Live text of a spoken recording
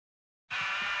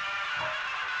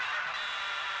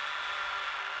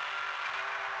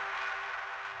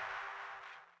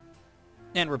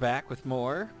And we're back with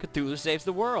more Cthulhu Saves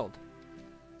the World.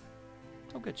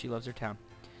 Oh good, she loves her town.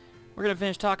 We're going to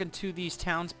finish talking to these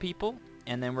townspeople,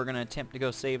 and then we're going to attempt to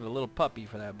go save a little puppy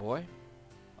for that boy.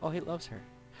 Oh, he loves her.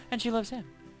 And she loves him.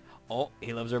 Oh,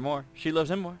 he loves her more. She loves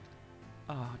him more.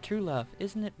 Oh, true love.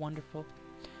 Isn't it wonderful?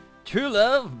 True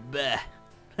love? Bah.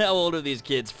 How old are these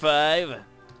kids? 5?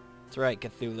 That's right,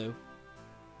 Cthulhu.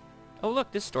 Oh,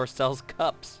 look, this store sells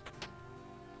cups.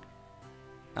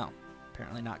 Oh,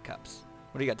 apparently not cups.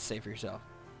 What do you got to say for yourself?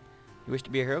 You wish to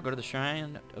be a hero? Go to the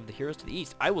Shrine of the Heroes to the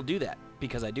East. I will do that,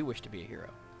 because I do wish to be a hero.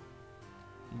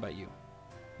 What about you?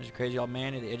 There's a crazy old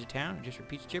man at the edge of town who just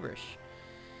repeats gibberish.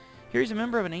 Here he's a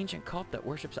member of an ancient cult that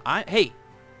worships... Hey!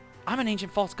 I'm an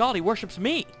ancient false god. He worships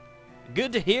me!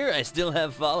 Good to hear I still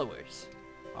have followers.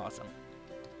 Awesome.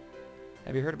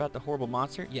 Have you heard about the horrible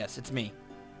monster? Yes, it's me.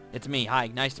 It's me. Hi,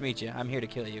 nice to meet you. I'm here to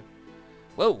kill you.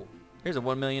 Whoa! Here's a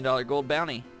 $1 million gold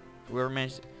bounty. Whoever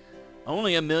managed...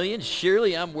 Only $1 million?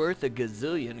 Surely I'm worth a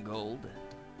gazillion gold.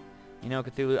 You know,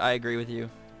 Cthulhu, I agree with you.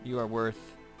 You are worth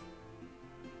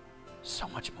so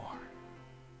much more.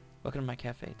 Welcome to my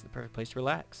cafe. It's the perfect place to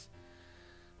relax.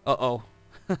 Uh-oh.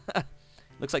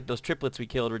 Looks like those triplets we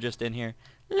killed were just in here.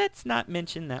 Let's not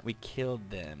mention that we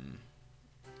killed them.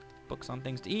 Books on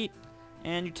things to eat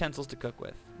and utensils to cook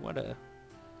with. What a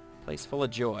place full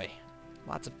of joy.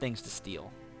 Lots of things to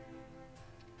steal.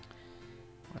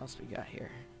 What else we got here?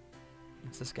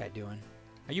 What's this guy doing?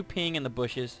 Are you peeing in the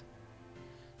bushes?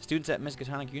 Students at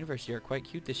Miskatonic University are quite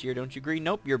cute this year, don't you agree?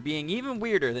 Nope, you're being even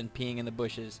weirder than peeing in the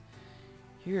bushes.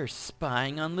 You're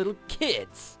spying on little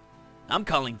kids. I'm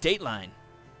calling Dateline.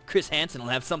 Chris Hansen will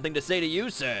have something to say to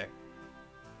you, sir.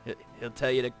 He'll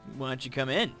tell you to, why don't you come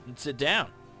in and sit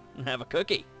down and have a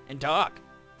cookie and talk.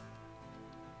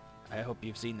 I hope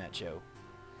you've seen that show.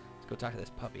 Let's go talk to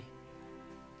this puppy.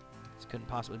 This couldn't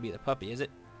possibly be the puppy, is it?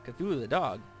 Cthulhu the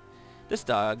dog. This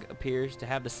dog appears to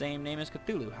have the same name as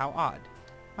Cthulhu. How odd.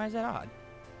 Why is that odd?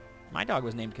 My dog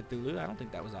was named Cthulhu. I don't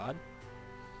think that was odd.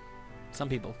 Some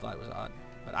people thought it was odd,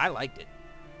 but I liked it.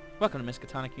 Welcome to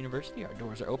Miskatonic University. Our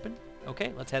doors are open.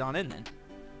 Okay, let's head on in then.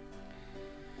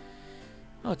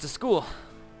 Oh, it's a school.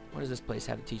 What does this place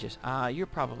have to teach us? You're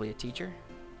probably a teacher.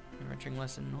 You're entering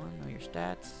lesson 1. Know your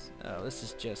stats. Oh, this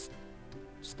is just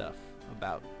stuff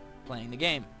about playing the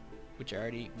game, which I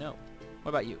already know. What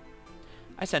about you?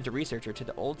 I sent a researcher to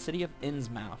the old city of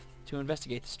Innsmouth to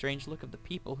investigate the strange look of the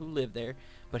people who live there,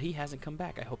 but he hasn't come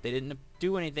back. I hope they didn't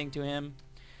do anything to him.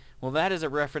 Well, that is a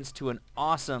reference to an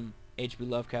awesome H.P.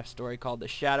 Lovecraft story called The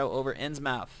Shadow over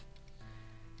Innsmouth.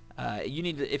 You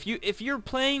need to, if you're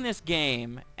playing this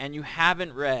game and you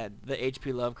haven't read the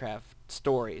H.P. Lovecraft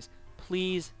stories,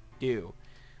 please do.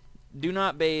 Do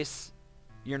not base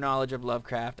your knowledge of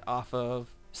Lovecraft off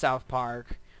of South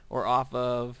Park or off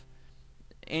of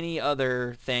any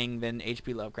other thing than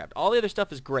H.P. Lovecraft. All the other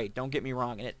stuff is great, don't get me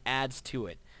wrong, and it adds to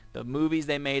it. The movies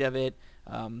they made of it,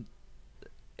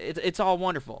 it's all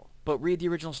wonderful. But read the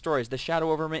original stories. The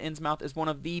Shadow over Innsmouth is one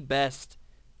of the best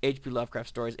H.P. Lovecraft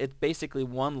stories. It's basically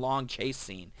one long chase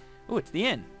scene. Ooh, it's the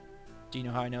inn. Do you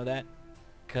know how I know that?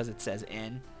 Because it says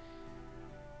inn.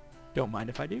 Don't mind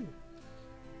if I do.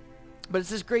 But it's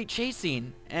this great chase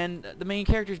scene, and the main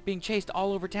character is being chased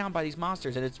all over town by these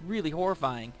monsters, and it's really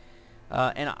horrifying.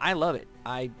 And I love it.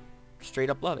 I straight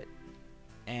up love it.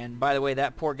 And by the way,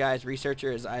 that poor guy's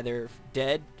researcher is either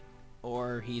dead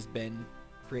or he's been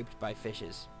raped by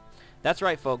fishes. That's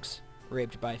right, folks.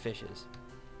 Raped by fishes.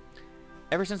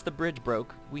 Ever since the bridge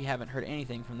broke, we haven't heard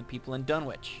anything from the people in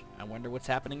Dunwich. I wonder what's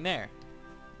happening there.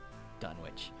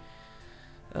 Dunwich.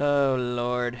 Oh,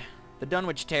 Lord. The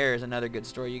Dunwich Terror is another good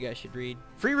story you guys should read.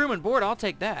 Free room and board, I'll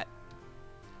take that.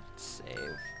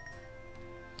 Save.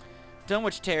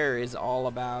 Dunwich Terror is all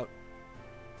about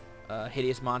a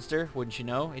hideous monster, wouldn't you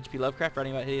know? H.P. Lovecraft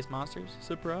writing about hideous monsters.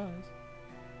 Surprise.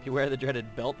 Beware the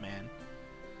dreaded Beltman.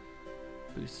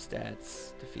 Boost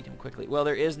stats. Defeat him quickly. Well,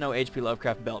 there is no H.P.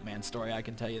 Lovecraft Beltman story, I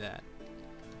can tell you that.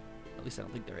 At least I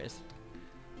don't think there is.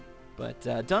 But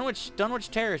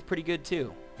Dunwich Terror is pretty good,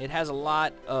 too. It has a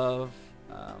lot of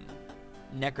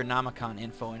Necronomicon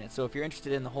info in it. So if you're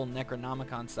interested in the whole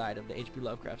Necronomicon side of the H.P.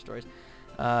 Lovecraft stories,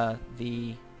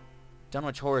 the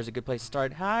Dunwich Horror is a good place to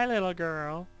start. Hi, little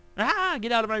girl. Ah,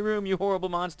 get out of my room, you horrible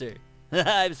monster.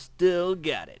 I've still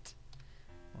got it.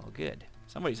 Well, good.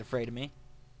 Somebody's afraid of me.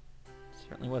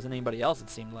 Certainly wasn't anybody else, it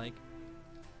seemed like.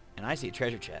 And I see a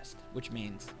treasure chest, which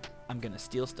means I'm going to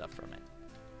steal stuff from it.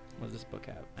 What does this book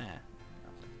have?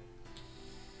 Nothing.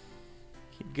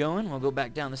 Keep going. We'll go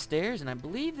back down the stairs, and I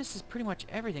believe this is pretty much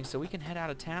everything, so we can head out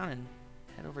of town and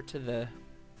head over to the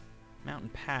mountain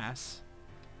pass.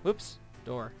 Whoops.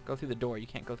 Door. Go through the door. You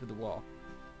can't go through the wall.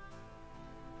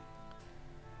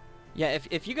 Yeah,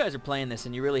 if you guys are playing this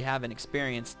and you really haven't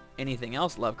experienced anything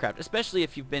else Lovecraft, especially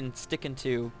if you've been sticking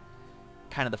to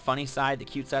kind of the funny side, the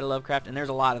cute side of Lovecraft, and there's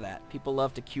a lot of that. People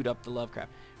love to cute up the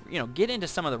Lovecraft. You know, get into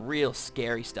some of the real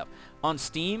scary stuff. On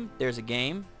Steam, there's a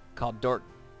game called Dark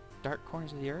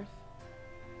Corners of the Earth.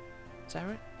 Is that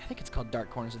right? I think it's called Dark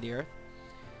Corners of the Earth.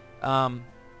 And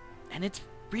it's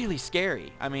really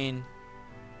scary. I mean,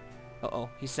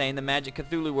 he's saying the magic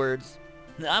Cthulhu words.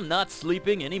 I'm not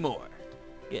sleeping anymore.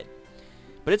 Good.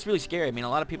 But it's really scary. I mean, a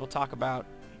lot of people talk about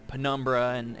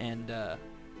Penumbra and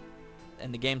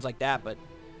the games like that, but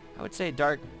I would say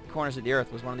Dark Corners of the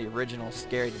Earth was one of the original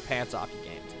scared the pants off you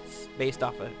games. It's based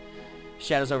off of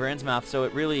Shadows over Innsmouth, so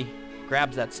it really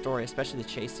grabs that story, especially the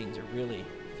chase scenes are really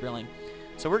thrilling.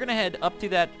 So we're going to head up to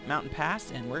that mountain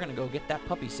pass, and we're going to go get that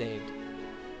puppy saved.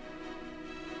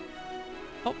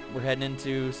 Oh, we're heading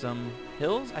into some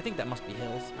hills. I think that must be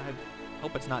hills. I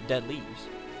hope it's not dead leaves.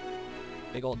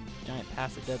 Big old giant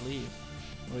pass of dead leaves.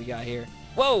 What do we got here?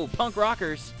 Whoa, punk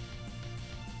rockers!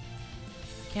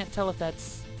 Can't tell if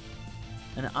that's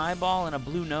an eyeball and a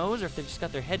blue nose or if they've just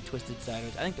got their head twisted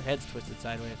sideways. I think their head's twisted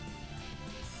sideways.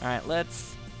 Alright,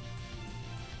 let's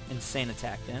insane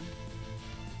attack then.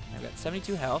 I've got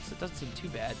 72 health, so it doesn't seem too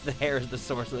bad. The hair is the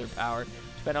source of their power.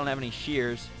 If I don't have any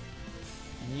shears.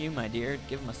 And you, my dear,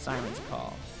 give them a siren's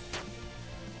call.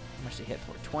 How much they hit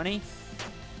for? 20?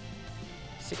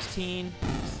 16?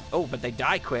 Oh, but they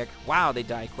die quick. Wow, they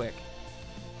die quick.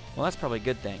 Well, that's probably a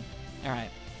good thing. Alright,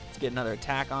 let's get another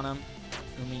attack on them.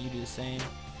 Umi, you do the same.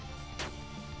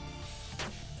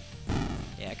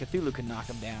 Yeah, Cthulhu can knock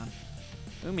him down.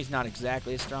 Umi's not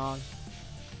exactly as strong.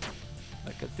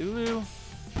 But Cthulhu,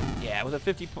 yeah, with a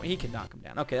 50 point, he can knock him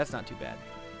down. Okay, that's not too bad.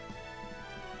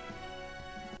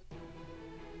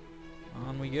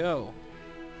 On we go.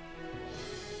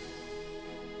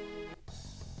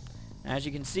 As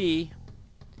you can see,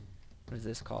 what is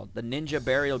this called? The Ninja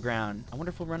Burial Ground. I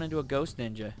wonder if we'll run into a ghost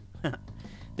ninja.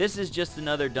 This is just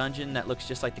another dungeon that looks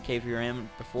just like the cave we were in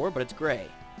before, but it's gray.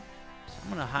 So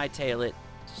I'm going to hightail it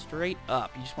straight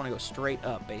up. You just want to go straight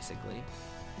up, basically.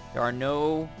 There are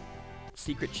no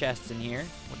secret chests in here.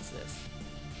 What's this?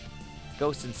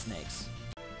 Ghosts and snakes.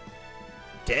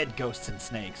 Dead ghosts and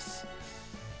snakes.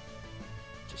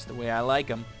 Just the way I like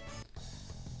them.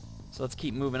 So let's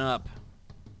keep moving up.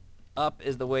 Up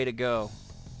is the way to go.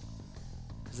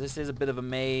 Because this is a bit of a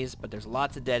maze, but there's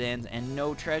lots of dead ends and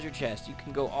no treasure chest. You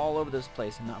can go all over this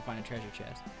place and not find a treasure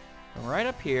chest. But right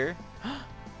up here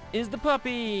is the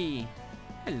puppy.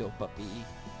 Hello, puppy.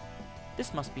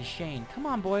 This must be Shane. Come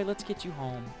on, boy, let's get you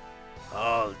home.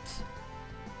 Halt.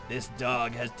 This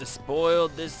dog has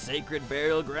despoiled this sacred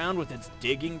burial ground with its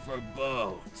digging for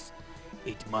bones.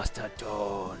 It must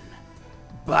atone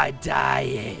by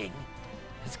dying.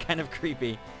 It's kind of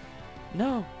creepy.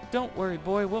 No, don't worry,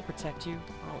 boy. We'll protect you.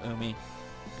 Oh, Umi.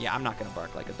 Yeah, I'm not going to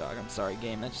bark like a dog. I'm sorry,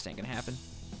 game. That just ain't going to happen.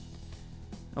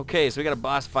 Okay, so we got a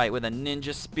boss fight with a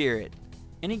ninja spirit.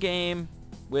 Any game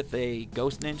with a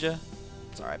ghost ninja,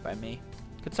 it's alright by me.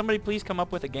 Could somebody please come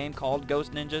up with a game called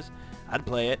Ghost Ninjas? I'd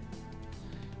play it.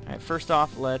 Alright, first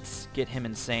off, let's get him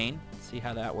insane. See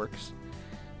how that works.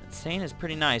 Insane is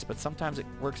pretty nice, but sometimes it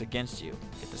works against you.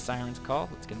 Get the siren's call.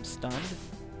 Let's get him stunned.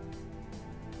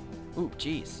 Ooh,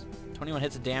 jeez. 21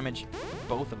 hits of damage,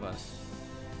 both of us.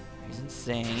 He's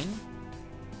insane.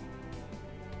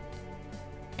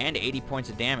 And 80 points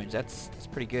of damage. That's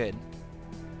pretty good.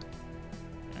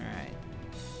 Alright.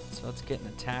 So let's get an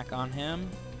attack on him.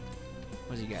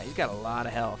 What does he got? He's got a lot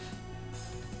of health.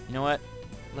 You know what?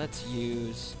 Let's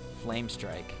use Flame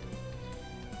Strike.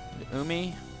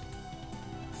 Umi.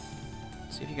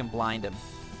 See if you can blind him.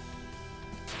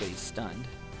 But he's stunned.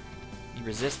 You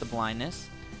resist the blindness.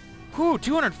 Whew,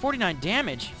 249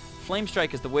 damage. Flame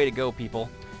Strike is the way to go, people.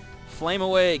 Flame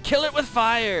away. Kill it with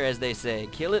fire, as they say.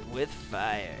 Kill it with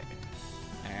fire.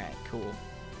 Alright, cool.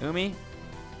 Umi,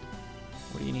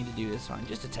 what do you need to do this one?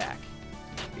 Just attack.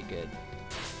 Should be good.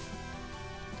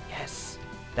 Yes.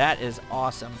 That is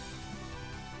awesome.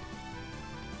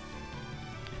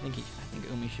 I think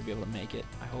Umi should be able to make it.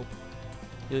 I hope.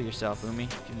 Heal yourself, Umi,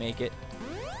 if you make it.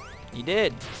 You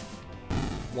did.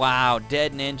 Wow,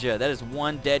 dead ninja. That is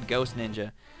one dead ghost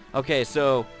ninja. Okay,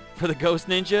 so for the ghost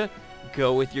ninja,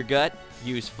 go with your gut,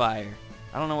 use fire.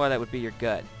 I don't know why that would be your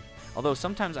gut. Although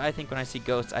sometimes I think when I see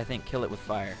ghosts, I think kill it with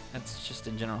fire. That's just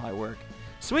in general how I work.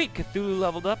 Sweet, Cthulhu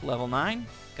leveled up, level 9.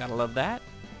 Gotta love that.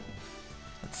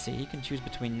 Let's see, you can choose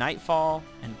between Nightfall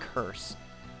and Curse.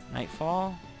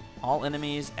 Nightfall, all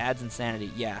enemies, adds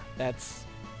insanity. Yeah,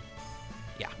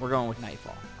 we're going with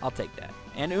Nightfall. I'll take that.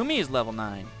 And Umi is level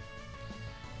 9.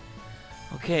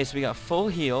 Okay, so we got full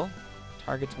heal,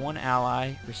 Targets one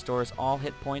ally, restores all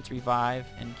hit points, revive,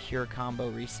 and cure combo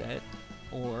reset.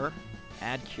 Or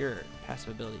add cure, passive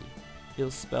ability.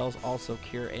 Heals spells, also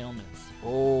cure ailments.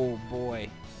 Oh boy,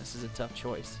 this is a tough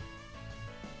choice.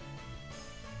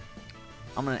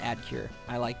 I'm going to add cure.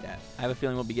 I like that. I have a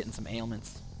feeling we'll be getting some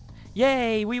ailments.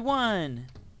 Yay, we won!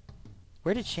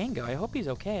 Where did Shane go? I hope he's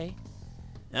okay.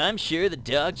 I'm sure the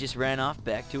dog just ran off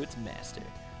back to its master.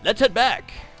 Let's head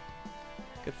back!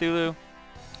 Cthulhu,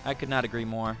 I could not agree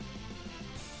more.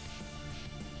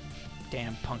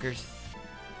 Damn punkers.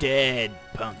 Dead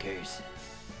punkers.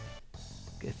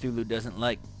 Cthulhu doesn't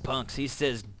like punks. He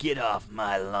says, get off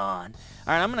my lawn.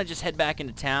 Alright, I'm going to just head back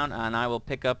into town, and I will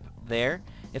pick up there.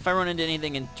 If I run into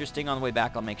anything interesting on the way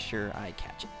back, I'll make sure I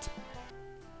catch it.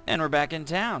 And we're back in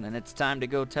town, and it's time to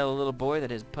go tell a little boy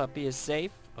that his puppy is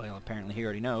safe. Well, apparently he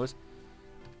already knows.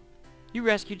 You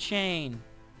rescued Shane.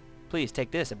 Please,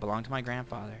 take this. It belonged to my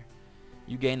grandfather.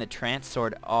 You gained the trance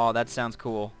sword. Oh, that sounds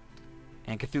cool.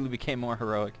 And Cthulhu became more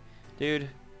heroic. Dude,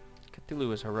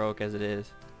 Cthulhu is heroic as it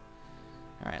is.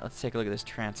 Alright, let's take a look at this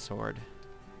trance sword.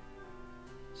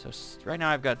 So right now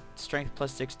I've got strength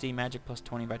plus 60, magic plus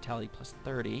 20, vitality plus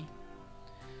 30.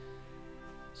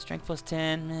 Strength plus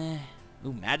 10, meh.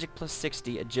 Ooh, magic plus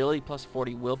 60, agility plus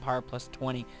 40, willpower plus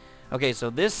 20. Okay, so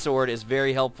this sword is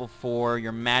very helpful for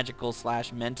your magical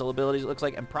 / mental abilities, it looks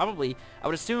like. And probably, I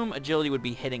would assume agility would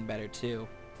be hitting better too.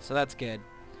 So that's good.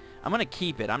 I'm going to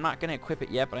keep it. I'm not going to equip it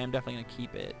yet, but I am definitely going to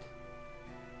keep it.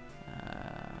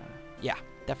 Yeah,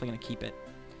 definitely going to keep it.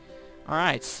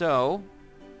 Alright, so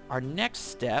our next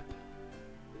step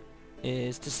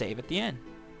is to save at the end.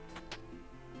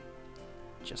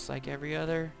 Just like every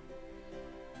other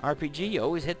RPG, you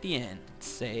always hit the end.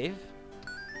 Save.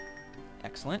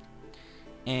 Excellent.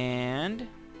 And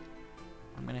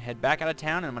I'm going to head back out of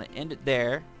town, and I'm going to end it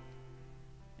there.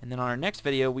 And then on our next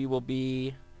video, we will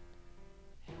be...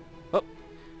 Oh,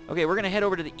 okay, we're going to head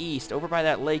over to the east. Over by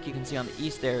that lake you can see on the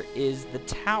east there is the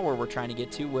tower we're trying to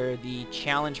get to, where the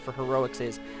challenge for heroics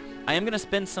is. I am going to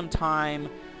spend some time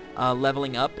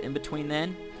leveling up in between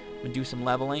then. I'm going to do some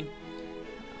leveling.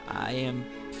 I am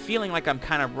feeling like I'm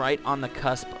kind of right on the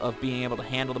cusp of being able to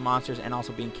handle the monsters and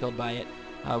also being killed by it.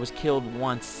 I was killed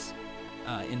once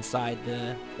inside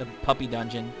the puppy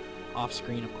dungeon, off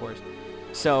screen of course.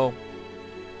 So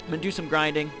I'm going to do some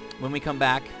grinding. When we come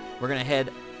back, we're going to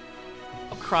head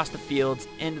across the fields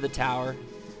into the tower,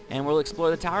 and we'll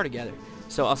explore the tower together.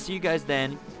 So I'll see you guys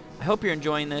then. I hope you're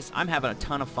enjoying this. I'm having a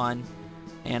ton of fun,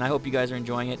 and I hope you guys are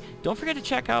enjoying it. Don't forget to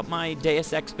check out my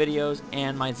Deus Ex videos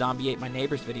and my Zombie Ate My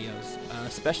Neighbors videos,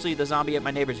 especially the Zombie Ate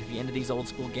My Neighbors if you're into these old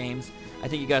school games. I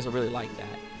think you guys will really like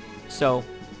that. So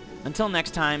until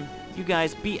next time, you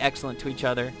guys be excellent to each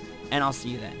other, and I'll see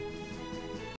you then.